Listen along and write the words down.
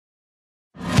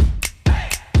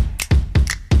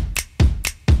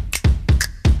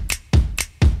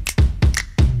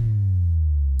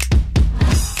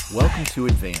Welcome to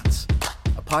Advance,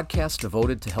 a podcast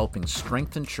devoted to helping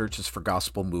strengthen churches for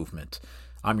gospel movement.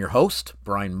 I'm your host,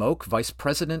 Brian Moak, Vice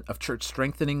President of Church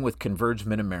Strengthening with Converge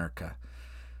Mid-America.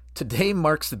 Today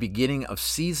marks the beginning of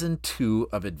Season 2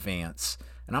 of Advance,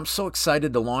 and I'm so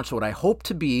excited to launch what I hope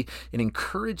to be an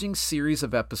encouraging series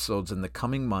of episodes in the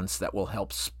coming months that will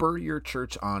help spur your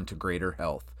church on to greater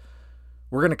health.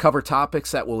 We're going to cover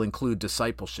topics that will include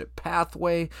discipleship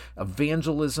pathway,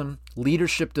 evangelism,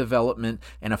 leadership development,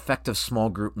 and effective small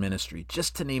group ministry,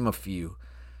 just to name a few.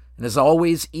 And as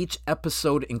always, each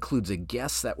episode includes a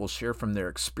guest that will share from their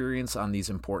experience on these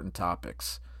important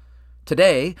topics.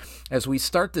 Today, as we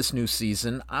start this new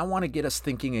season, I want to get us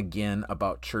thinking again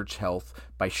about church health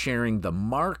by sharing the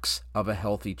marks of a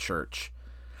healthy church.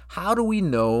 How do we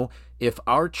know if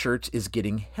our church is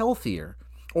getting healthier?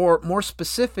 Or more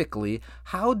specifically,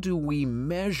 how do we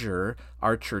measure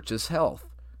our church's health?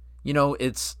 You know,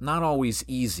 it's not always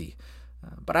easy,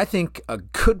 but I think a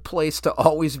good place to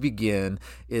always begin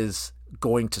is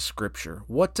going to Scripture.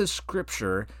 What does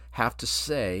Scripture have to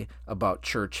say about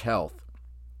church health?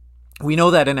 We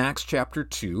know that in Acts chapter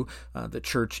 2, the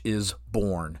church is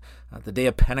born. The day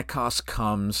of Pentecost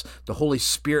comes, the Holy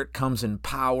Spirit comes in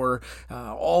power,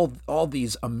 all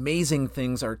these amazing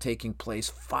things are taking place,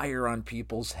 fire on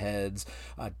people's heads,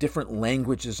 different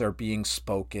languages are being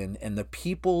spoken, and the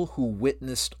people who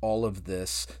witnessed all of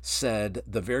this said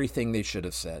the very thing they should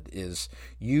have said is,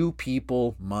 "You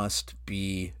people must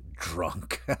be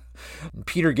drunk."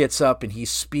 Peter gets up and he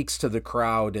speaks to the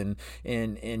crowd and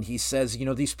he says,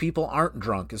 these people aren't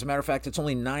drunk. As a matter of fact, it's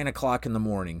only 9 o'clock in the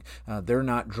morning. They're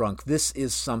not drunk. This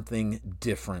is something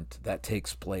different that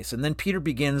takes place. And then Peter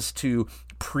begins to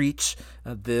preach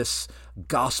this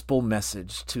gospel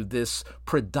message to this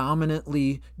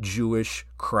predominantly Jewish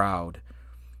crowd.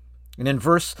 And in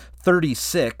verse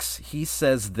 36, he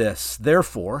says this,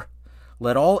 "Therefore,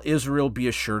 let all Israel be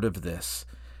assured of this.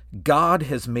 God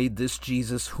has made this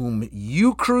Jesus whom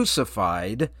you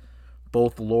crucified,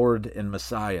 both Lord and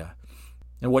Messiah."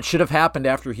 And what should have happened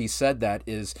after he said that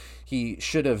is he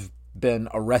should have been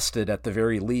arrested at the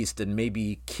very least and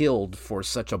maybe killed for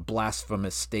such a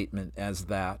blasphemous statement as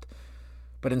that.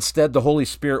 But instead, the Holy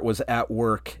Spirit was at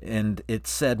work, and it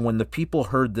said, when the people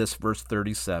heard this, verse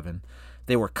 37,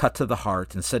 they were cut to the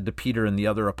heart and said to Peter and the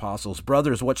other apostles,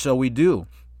 "Brothers, what shall we do?"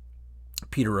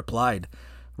 Peter replied,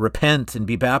 "Repent and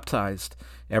be baptized,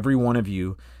 every one of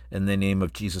you, in the name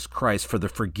of Jesus Christ, for the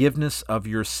forgiveness of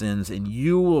your sins, and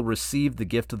you will receive the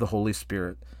gift of the Holy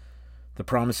Spirit. The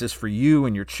promise is for you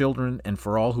and your children, and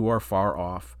for all who are far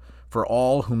off, for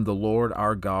all whom the Lord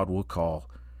our God will call."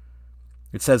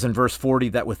 It says in verse 40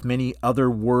 that with many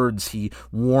other words he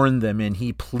warned them and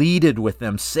he pleaded with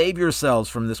them, "Save yourselves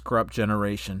from this corrupt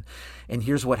generation." And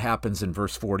here's what happens in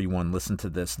verse 41. Listen to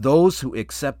this. "Those who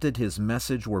accepted his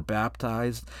message were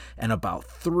baptized, and about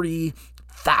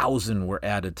 3,000 were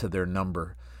added to their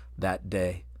number that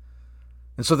day."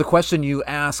 And so the question you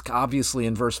ask, obviously,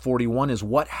 in verse 41 is,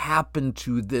 what happened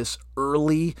to this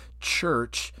early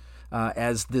church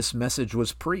as this message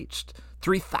was preached?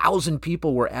 3,000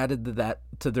 people were added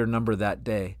to their number that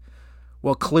day.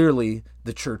 Well, clearly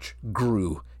the church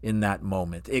grew in that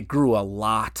moment. It grew a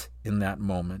lot in that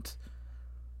moment.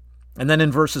 And then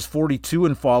in verses 42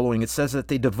 and following, it says that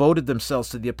they devoted themselves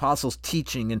to the apostles'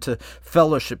 teaching and to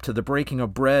fellowship, to the breaking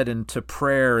of bread and to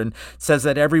prayer. And it says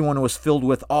that everyone was filled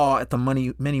with awe at the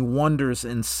many wonders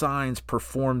and signs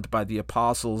performed by the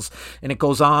apostles. And it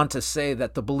goes on to say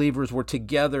that the believers were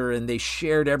together and they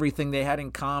shared everything they had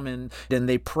in common, and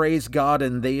they praised God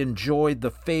and they enjoyed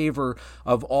the favor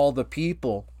of all the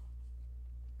people.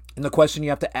 And the question you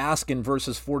have to ask in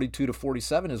verses 42 to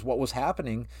 47 is, what was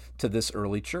happening to this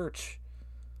early church?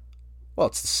 Well,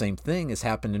 it's the same thing as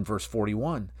happened in verse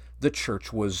 41. The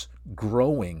church was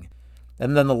growing.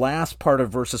 And then the last part of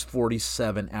verses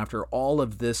 47, after all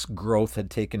of this growth had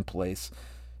taken place,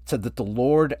 said that the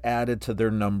Lord added to their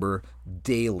number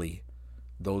daily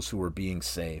those who were being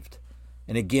saved.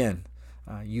 And again,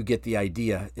 you get the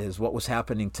idea, is what was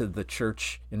happening to the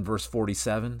church in verse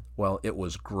 47? Well, it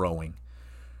was growing.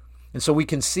 And so we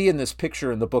can see in this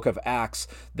picture in the book of Acts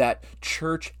that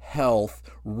church health,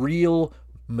 real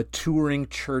maturing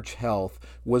church health,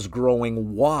 was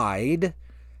growing wide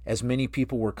as many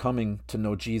people were coming to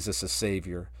know Jesus as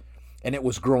Savior. And it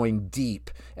was growing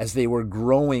deep as they were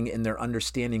growing in their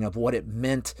understanding of what it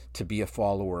meant to be a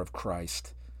follower of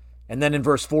Christ. And then in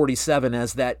verse 47,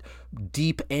 as that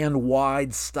deep and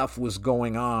wide stuff was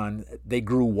going on, they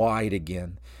grew wide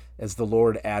again, as the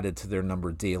Lord added to their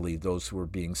number daily those who were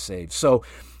being saved. So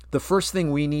The first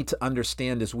thing we need to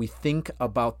understand as we think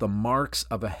about the marks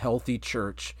of a healthy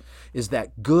church is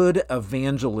that good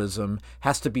evangelism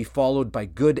has to be followed by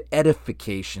good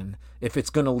edification if it's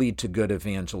going to lead to good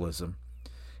evangelism.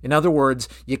 In other words,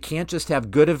 you can't just have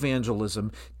good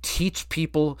evangelism, teach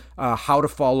people how to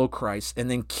follow Christ, and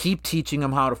then keep teaching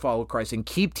them how to follow Christ and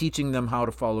keep teaching them how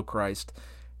to follow Christ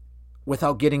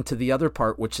without getting to the other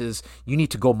part, which is you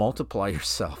need to go multiply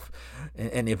yourself.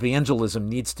 And evangelism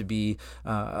needs to be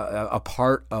a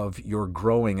part of your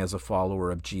growing as a follower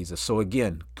of Jesus. So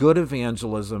again, good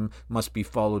evangelism must be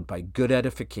followed by good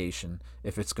edification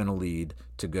if it's going to lead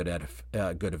to good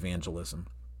evangelism.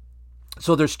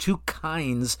 So there's two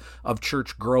kinds of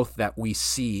church growth that we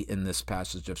see in this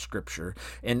passage of Scripture,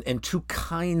 and two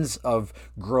kinds of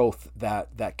growth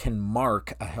that can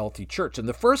mark a healthy church. And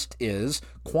the first is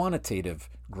quantitative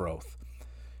growth.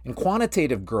 And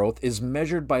quantitative growth is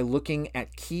measured by looking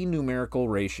at key numerical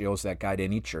ratios that guide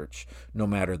any church, no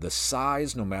matter the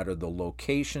size, no matter the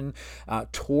location,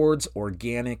 towards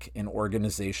organic and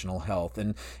organizational health.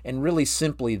 And really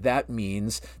simply, that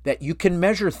means that you can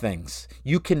measure things.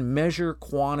 You can measure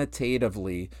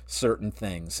quantitatively certain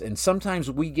things. And sometimes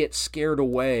we get scared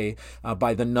away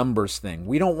by the numbers thing.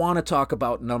 We don't want to talk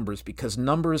about numbers because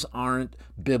numbers aren't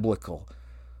biblical.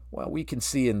 Well, we can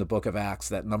see in the book of Acts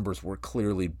that numbers were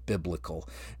clearly biblical,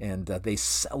 and they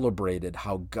celebrated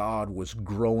how God was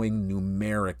growing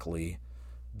numerically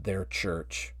their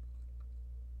church.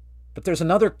 But there's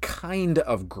another kind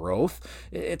of growth.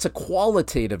 It's a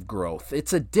qualitative growth.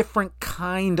 It's a different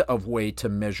kind of way to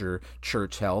measure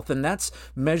church health, and that's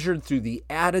measured through the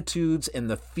attitudes and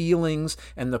the feelings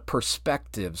and the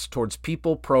perspectives towards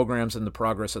people, programs, and the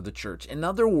progress of the church. In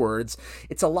other words,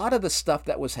 it's a lot of the stuff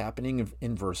that was happening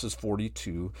in verses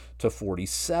 42 to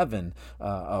 47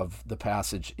 of the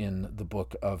passage in the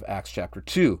book of Acts chapter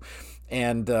 2.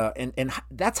 And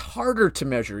that's harder to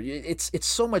measure. It's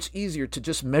so much easier to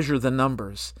just measure the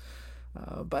numbers.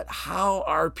 But how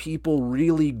are people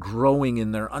really growing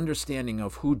in their understanding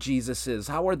of who Jesus is?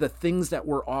 How are the things that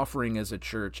we're offering as a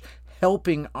church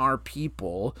helping our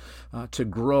people to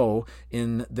grow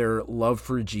in their love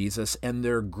for Jesus and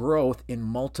their growth in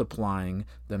multiplying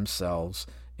themselves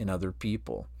in other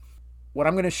people? What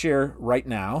I'm going to share right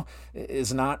now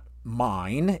is not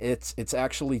mine. It's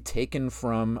actually taken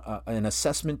from an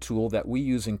assessment tool that we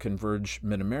use in Converge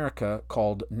Mid-America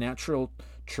called Natural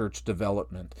Church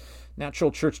Development.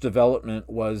 Natural Church Development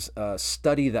was a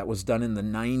study that was done in the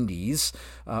 90s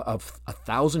of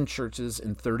 1,000 churches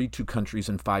in 32 countries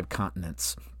and 5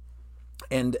 continents.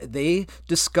 And they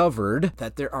discovered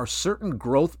that there are certain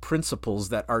growth principles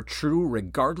that are true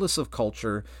regardless of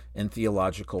culture and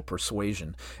theological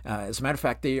persuasion. As a matter of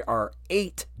fact, there are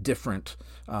 8 different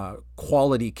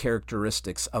quality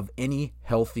characteristics of any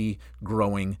healthy,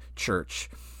 growing church.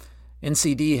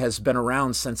 NCD has been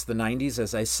around since the 90s,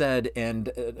 as I said, and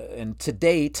to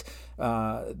date,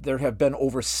 there have been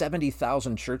over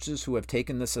 70,000 churches who have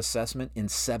taken this assessment in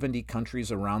 70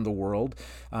 countries around the world.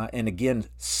 And again,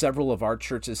 several of our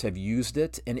churches have used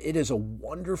it, and it is a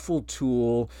wonderful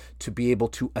tool to be able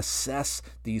to assess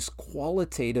these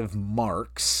qualitative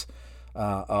marks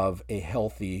of a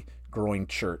healthy, growing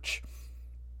church.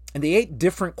 And the 8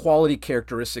 different quality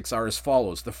characteristics are as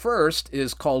follows. The first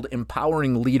is called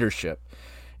empowering leadership.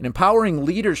 And empowering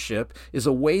leadership is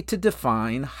a way to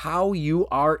define how you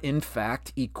are, in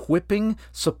fact, equipping,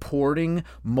 supporting,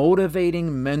 motivating,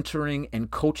 mentoring, and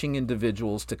coaching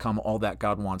individuals to become all that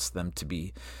God wants them to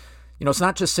be. You know, it's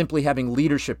not just simply having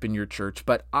leadership in your church,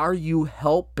 but are you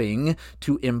helping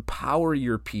to empower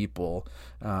your people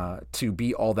to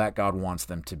be all that God wants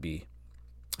them to be?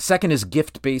 Second is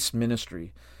gift-based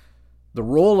ministry. The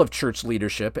role of church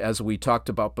leadership, as we talked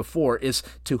about before, is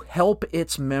to help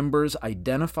its members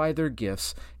identify their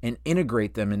gifts and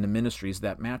integrate them into ministries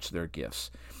that match their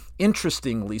gifts.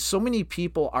 Interestingly, so many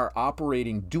people are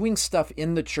doing stuff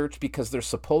in the church because they're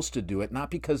supposed to do it,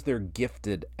 not because they're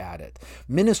gifted at it.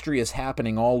 Ministry is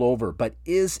happening all over, but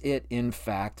is it in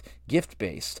fact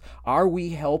gift-based? Are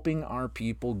we helping our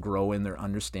people grow in their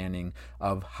understanding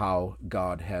of how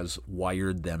God has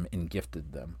wired them and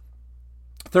gifted them?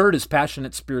 Third is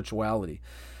passionate spirituality.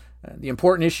 The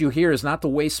important issue here is not the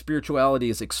way spirituality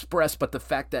is expressed, but the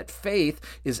fact that faith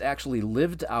is actually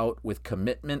lived out with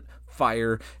commitment,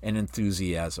 fire, and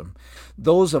enthusiasm.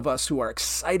 Those of us who are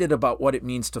excited about what it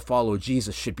means to follow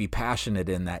Jesus should be passionate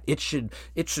in that. It should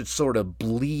sort of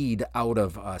bleed out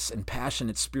of us. And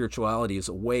passionate spirituality is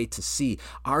a way to see,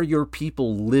 are your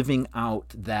people living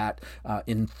out that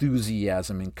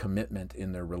enthusiasm and commitment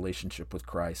in their relationship with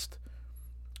Christ?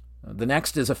 The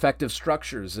next is effective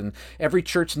structures, and every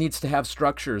church needs to have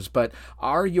structures, but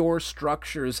are your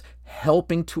structures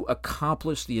helping to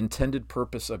accomplish the intended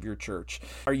purpose of your church?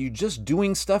 Are you just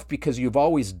doing stuff because you've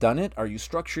always done it? Are you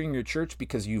structuring your church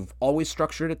because you've always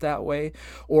structured it that way?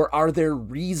 Or are there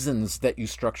reasons that you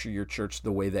structure your church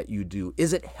the way that you do?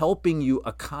 Is it helping you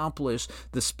accomplish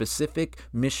the specific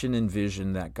mission and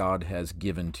vision that God has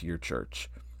given to your church?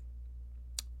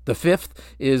 The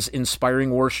fifth is inspiring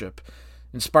worship.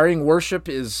 Inspiring worship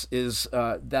is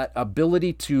that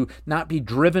ability to not be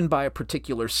driven by a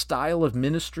particular style of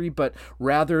ministry, but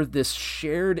rather this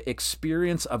shared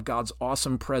experience of God's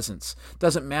awesome presence.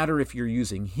 Doesn't matter if you're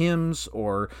using hymns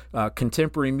or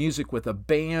contemporary music with a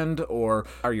band, or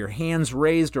are your hands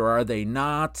raised or are they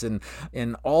not,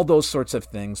 and all those sorts of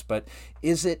things. But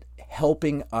is it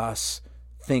helping us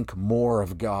think more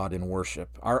of God in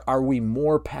worship? Are we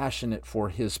more passionate for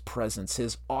his presence,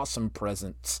 his awesome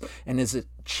presence? And is it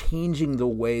changing the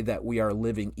way that we are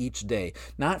living each day?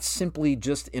 Not simply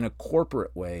just in a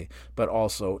corporate way, but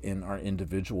also in our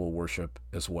individual worship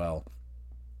as well.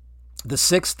 The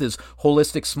sixth is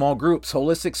holistic small groups.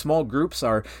 Holistic small groups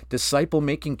are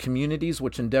disciple-making communities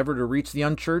which endeavor to reach the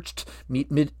unchurched,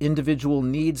 meet individual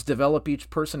needs, develop each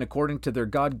person according to their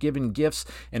God-given gifts,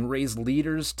 and raise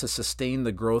leaders to sustain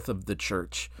the growth of the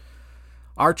church.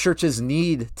 Our churches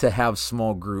need to have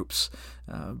small groups,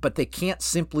 but they can't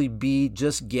simply be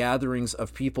just gatherings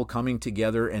of people coming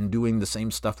together and doing the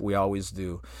same stuff we always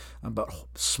do. But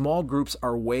small groups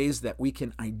are ways that we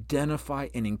can identify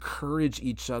and encourage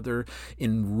each other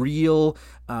in real,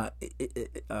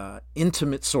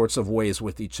 intimate sorts of ways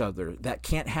with each other. That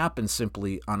can't happen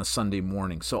simply on a Sunday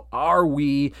morning. So are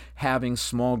we having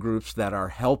small groups that are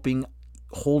helping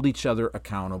hold each other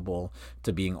accountable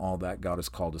to being all that God has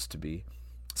called us to be?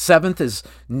 Seventh is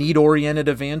need-oriented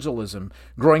evangelism.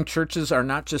 Growing churches are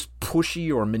not just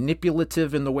pushy or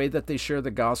manipulative in the way that they share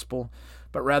the gospel,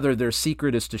 but rather their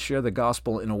secret is to share the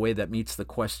gospel in a way that meets the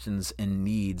questions and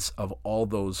needs of all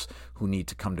those who need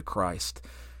to come to Christ.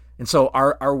 And so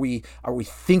are we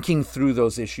thinking through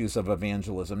those issues of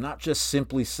evangelism, not just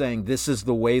simply saying this is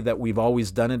the way that we've always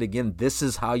done it, again, this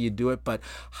is how you do it, but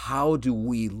how do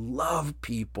we love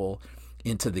people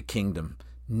into the kingdom?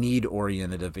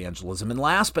 Need-oriented evangelism. And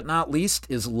last but not least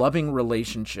is loving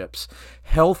relationships.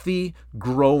 Healthy,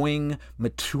 growing,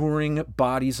 maturing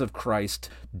bodies of Christ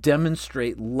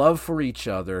demonstrate love for each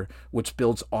other, which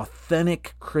builds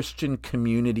authentic Christian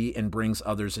community and brings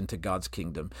others into God's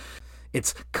kingdom.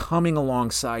 It's coming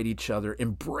alongside each other,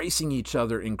 embracing each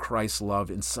other in Christ's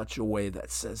love in such a way that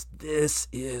says, this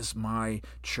is my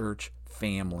church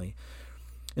family.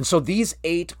 And so these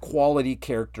 8 quality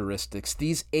characteristics,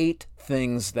 these 8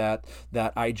 things that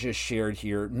I just shared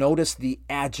here, notice the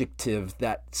adjective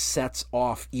that sets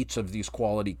off each of these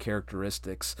quality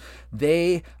characteristics.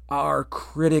 They are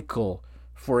critical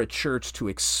for a church to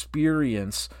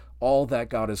experience all that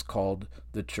God has called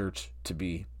the church to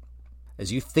be.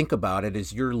 As you think about it,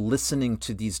 as you're listening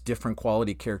to these different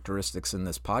quality characteristics in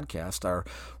this podcast,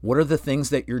 what are the things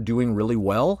that you're doing really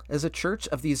well as a church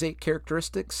of these 8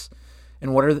 characteristics?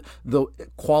 And what are the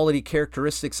quality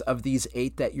characteristics of these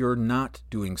 8 that you're not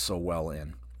doing so well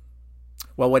in?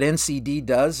 Well, what NCD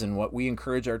does and what we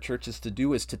encourage our churches to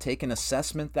do is to take an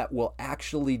assessment that will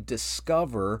actually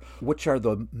discover which are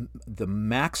the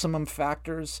maximum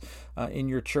factors in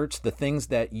your church, the things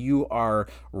that you are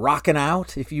rocking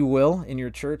out, if you will, in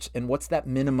your church, and what's that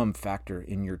minimum factor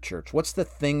in your church? What's the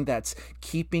thing that's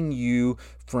keeping you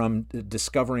from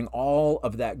discovering all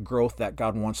of that growth that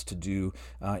God wants to do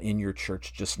in your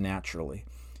church just naturally?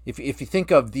 If you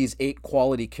think of these 8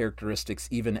 quality characteristics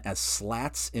even as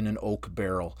slats in an oak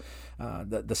barrel,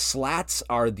 the slats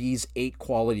are these 8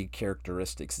 quality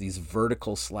characteristics, these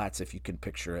vertical slats, if you can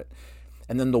picture it.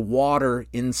 And then the water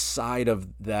inside of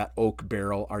that oak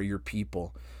barrel are your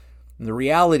people. And the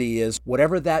reality is,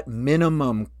 whatever that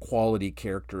minimum quality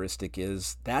characteristic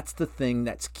is, that's the thing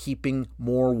that's keeping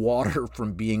more water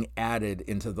from being added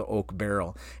into the oak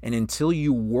barrel. And until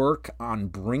you work on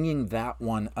bringing that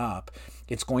one up,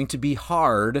 it's going to be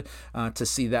hard to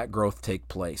see that growth take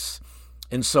place.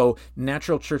 And so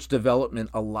natural church development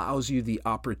allows you the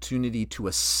opportunity to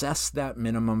assess that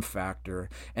minimum factor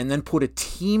and then put a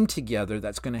team together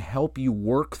that's going to help you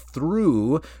work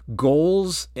through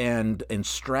goals and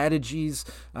strategies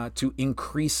to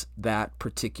increase that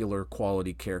particular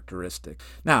quality characteristic.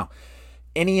 Now,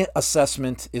 any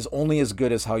assessment is only as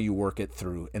good as how you work it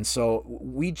through. And so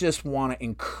we just want to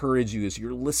encourage you as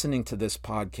you're listening to this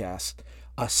podcast,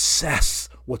 assess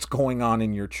what's going on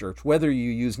in your church, whether you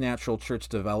use natural church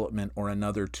development or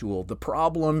another tool. The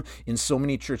problem in so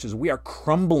many churches, we are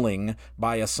crumbling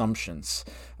by assumptions.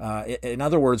 In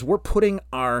other words, we're putting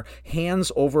our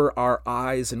hands over our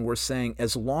eyes and we're saying,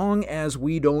 as long as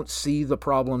we don't see the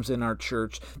problems in our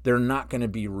church, they're not going to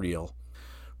be real.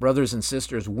 Brothers and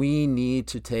sisters, we need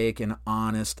to take an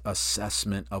honest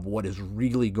assessment of what is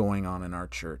really going on in our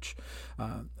church.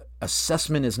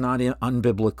 Assessment is not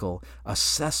unbiblical.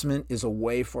 Assessment is a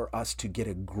way for us to get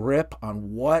a grip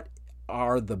on what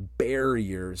are the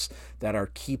barriers that are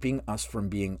keeping us from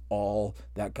being all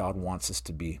that God wants us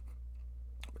to be.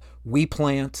 We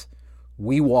plant,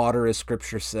 we water, as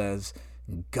Scripture says,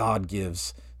 and God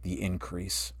gives the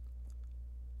increase.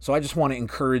 So I just want to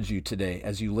encourage you today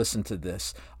as you listen to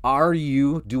this. Are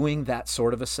you doing that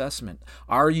sort of assessment?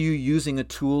 Are you using a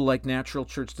tool like natural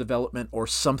church development or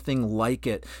something like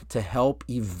it to help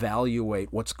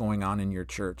evaluate what's going on in your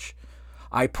church?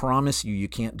 I promise you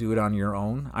can't do it on your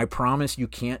own. I promise you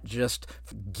can't just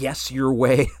guess your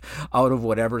way out of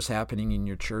whatever's happening in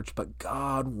your church, but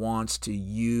God wants to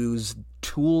use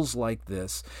tools like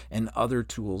this and other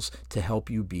tools to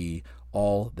help you be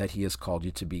all that He has called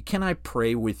you to be. Can I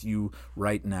pray with you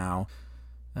right now?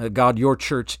 God, your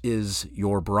church is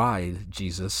your bride,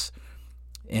 Jesus,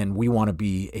 and we want to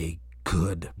be a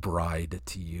good bride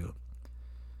to you.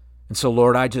 And so,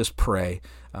 Lord, I just pray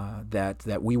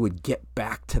that we would get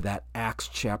back to that Acts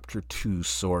chapter 2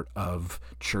 sort of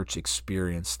church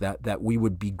experience, that we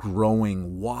would be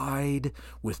growing wide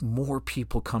with more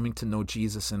people coming to know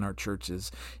Jesus in our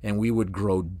churches, and we would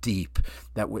grow deep,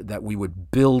 that we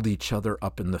would build each other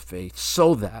up in the faith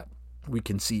so that we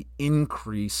can see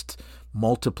increased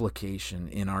multiplication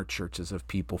in our churches of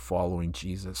people following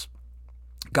Jesus.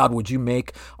 God, would you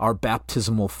make our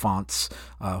baptismal fonts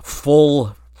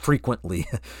full frequently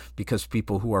because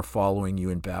people who are following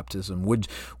you in baptism?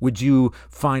 Would you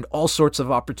find all sorts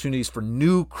of opportunities for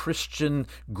new Christian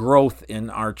growth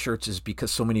in our churches because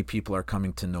so many people are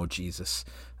coming to know Jesus?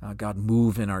 God,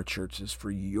 move in our churches for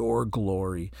your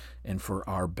glory and for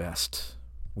our best.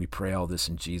 We pray all this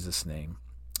in Jesus' name.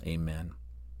 Amen.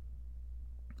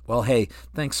 Well, hey,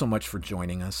 thanks so much for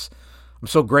joining us. I'm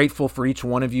so grateful for each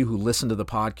one of you who listen to the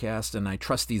podcast, and I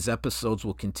trust these episodes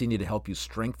will continue to help you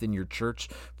strengthen your church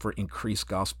for increased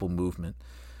gospel movement.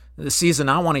 This season,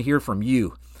 I want to hear from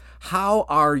you. How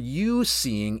are you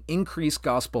seeing increased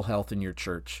gospel health in your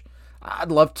church?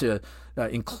 I'd love to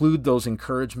include those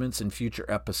encouragements in future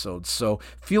episodes. So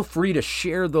feel free to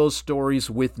share those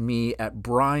stories with me at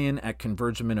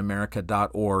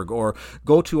brian@convergementamerica.org, or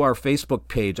go to our Facebook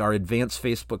page, our advanced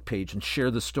Facebook page, and share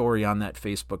the story on that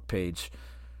Facebook page.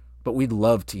 But we'd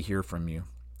love to hear from you.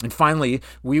 And finally,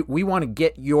 we want to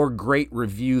get your great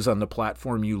reviews on the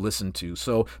platform you listen to.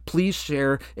 So please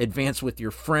share Advance with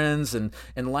your friends. And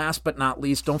last but not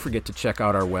least, don't forget to check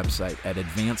out our website at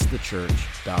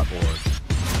advancethechurch.org.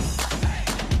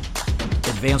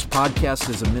 Advance Podcast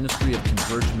is a ministry of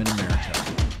Convergement America.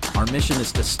 Our mission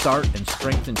is to start and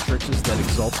strengthen churches that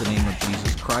exalt the name of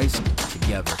Jesus Christ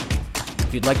together.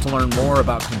 If you'd like to learn more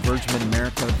about Convergement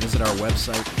America, visit our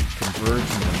website,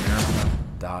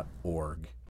 convergementamerica.org.